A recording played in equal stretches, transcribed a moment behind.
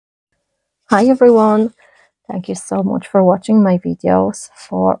Hi everyone, thank you so much for watching my videos,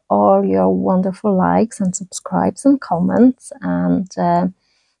 for all your wonderful likes and subscribes and comments. And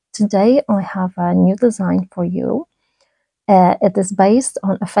today I have a new design for you. It is based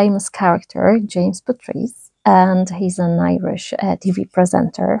on a famous character, James Patrice, and he's an Irish TV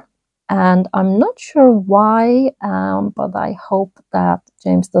presenter. And I'm not sure why, but I hope that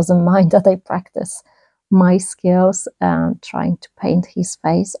James doesn't mind that I practice my skills and trying to paint his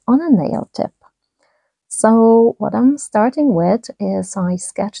face on a nail tip. So what I'm starting with is I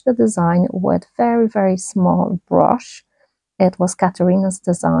sketched the design with very small brush. It was Katerina's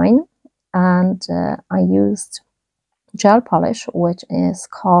design, and I used gel polish, which is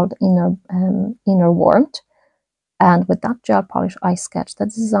called Inner Warmth. And with that gel polish, I sketched the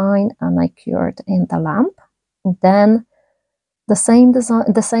design and I cured in the lamp. And then the same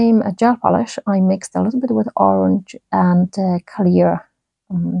gel polish, I mixed a little bit with orange and clear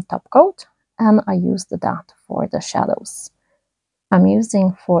top coat, and I used that for the shadows. I'm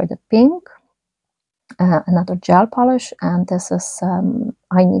using for the pink another gel polish, and this is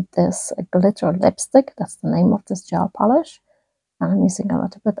I need this glitter lipstick. That's the name of this gel polish, and I'm using a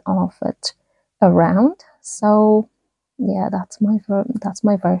little bit of it around. So yeah, that's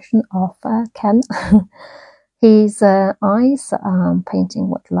my version of Ken. His eyes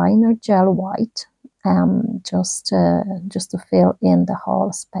painting with liner gel white, just to fill in the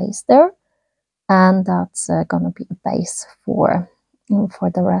whole space there, and that's gonna be a base for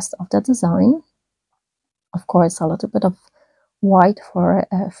the rest of the design. Of course, a little bit of white for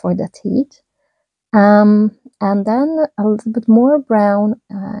the teeth, and then a little bit more brown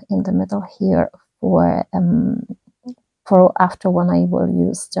in the middle here for after when I will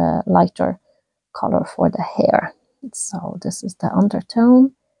use the lighter color for the hair. So this is the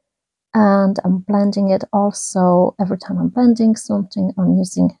undertone, and I'm blending it also. Every time I'm blending something, I'm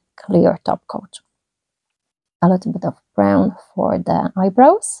using clear top coat. A little bit of brown for the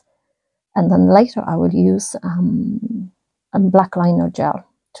eyebrows, and then later I will use a black liner gel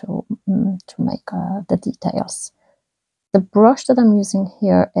to make the details. The brush that I'm using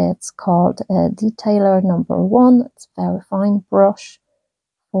here, it's called Detailer number 1. It's a very fine brush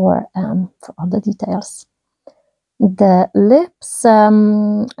for all the details. The lips,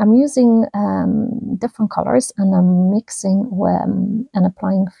 I'm using different colors, and I'm mixing and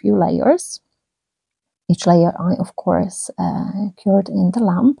applying a few layers. Each layer I, of course, cured in the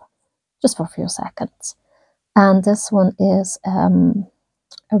lamp just for a few seconds. And this one is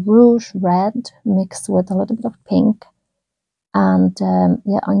a rouge red mixed with a little bit of pink. And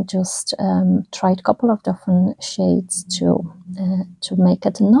yeah, I just tried a couple of different shades to make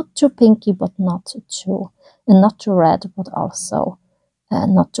it not too pinky, but not too red, but also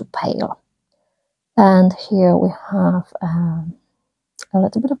not too pale. And here we have a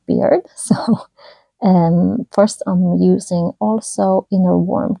little bit of beard. So first I'm using also Inner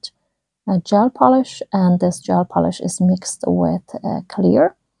Warmth gel polish, and this gel polish is mixed with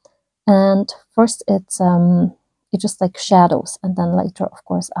clear. And first it's just like shadows, and then later, of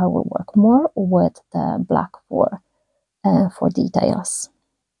course, I will work more with the black for details.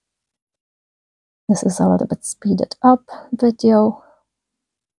 This is a little bit speeded up video,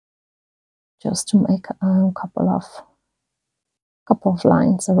 just to make a couple of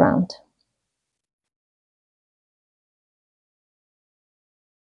lines around.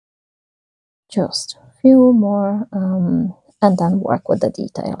 Just a few more, and then work with the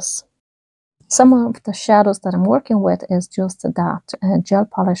details. Some of the shadows that I'm working with is just that gel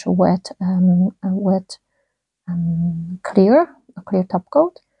polish with clear top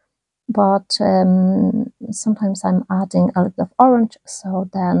coat, but sometimes I'm adding a little of orange, so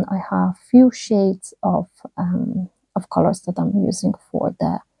then I have few shades of colors that I'm using for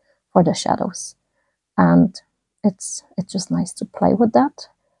the shadows, and it's just nice to play with that.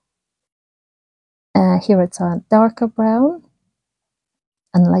 Here it's a darker brown,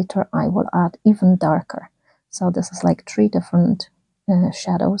 and later I will add even darker. So this is like 3 different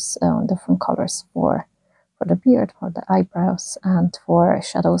shadows, different colors for the beard, for the eyebrows, and for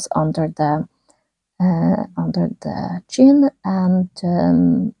shadows under the chin, and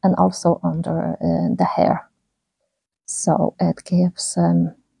also under the hair. So it gives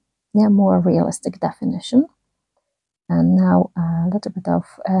yeah, more realistic definition. And now a little bit of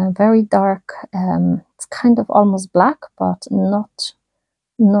very dark, it's kind of almost black, but not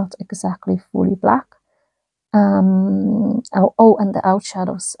exactly fully black. And the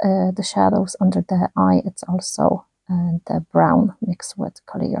outshadows, the shadows under the eye, it's also the brown mixed with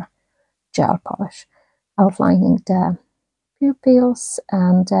clear gel polish, outlining the pupils,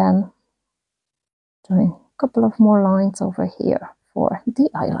 and then doing a couple of more lines over here for the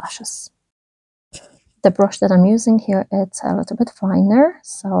eyelashes. The brush that I'm using here, it's a little bit finer.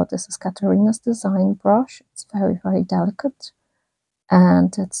 So this is Katarina's design brush. It's very, very delicate.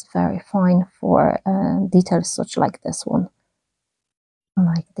 And it's very fine for details such like this one,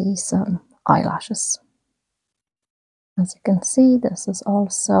 like these eyelashes. As you can see, this is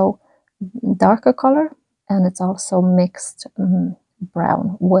also darker color, and it's also mixed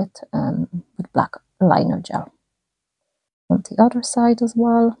brown with black liner gel. On the other side as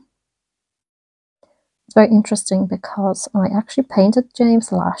well. It's very interesting because I actually painted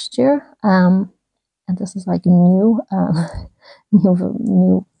James last year, and this is like a new,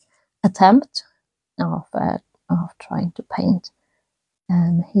 new attempt of trying to paint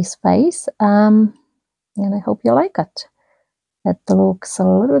his face, and I hope you like it. It looks a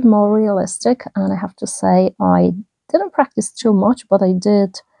little bit more realistic, and I have to say I didn't practice too much, but I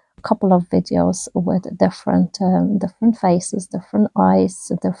did a couple of videos with different faces, different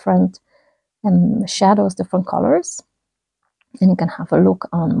eyes, different shadows, different colors, and you can have a look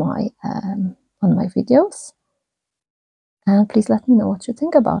on my videos, and please let me know what you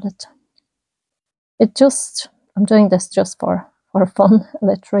think about it. I'm doing this just for fun.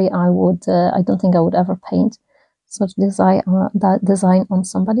 Literally, I don't think I would ever paint such design on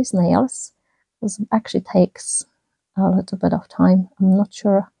somebody's nails, because it actually takes a little bit of time. I'm not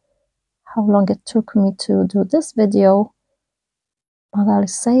sure how long it took me to do this video, but I'll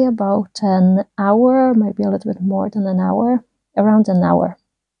say about an hour, maybe a little bit more than an hour, around an hour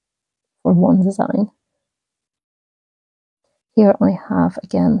for one design. Here I have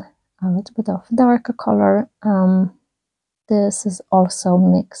again a little bit of darker color. This is also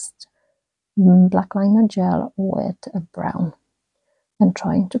mixed black liner gel with a brown, and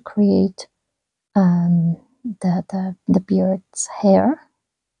trying to create the beard's hair.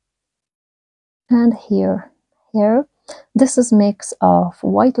 And here, this is mix of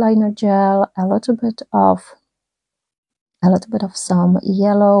white liner gel, a little bit of some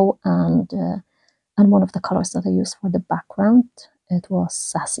yellow, and one of the colors that I used for the background, it was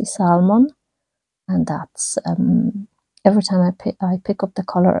Sassy Salmon, and that's every time I pick up the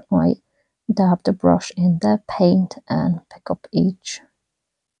color, I dab the brush in the paint and pick up each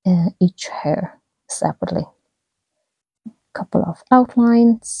hair separately. Couple of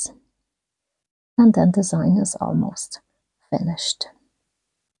outlines, and then design is almost finished.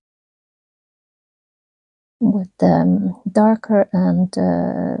 With the darker and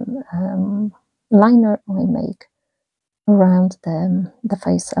liner, I make around the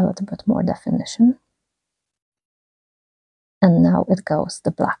face a little bit more definition. And now it goes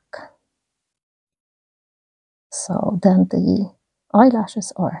the black. So then the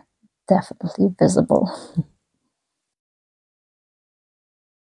eyelashes are definitely visible.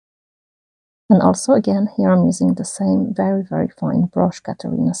 And also again, here I'm using the same very, very fine brush,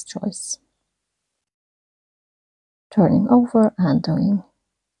 Katarina's Choice. Turning over and doing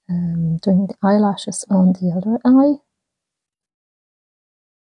the eyelashes on the other eye.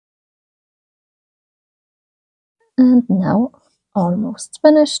 And now almost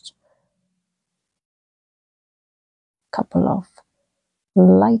finished. Couple of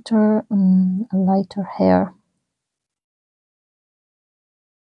lighter hair.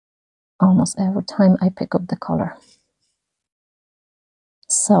 Almost every time I pick up the color.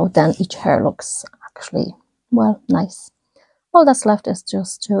 So then each hair looks actually, well, nice. All that's left is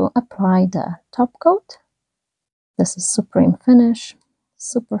just to apply the top coat. This is Supreme Finish,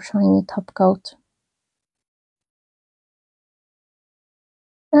 super shiny top coat.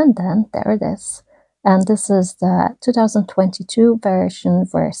 And then there it is. And this is the 2022 version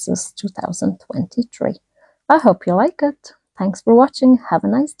versus 2023. I hope you like it. Thanks for watching. Have a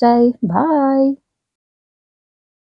nice day. Bye.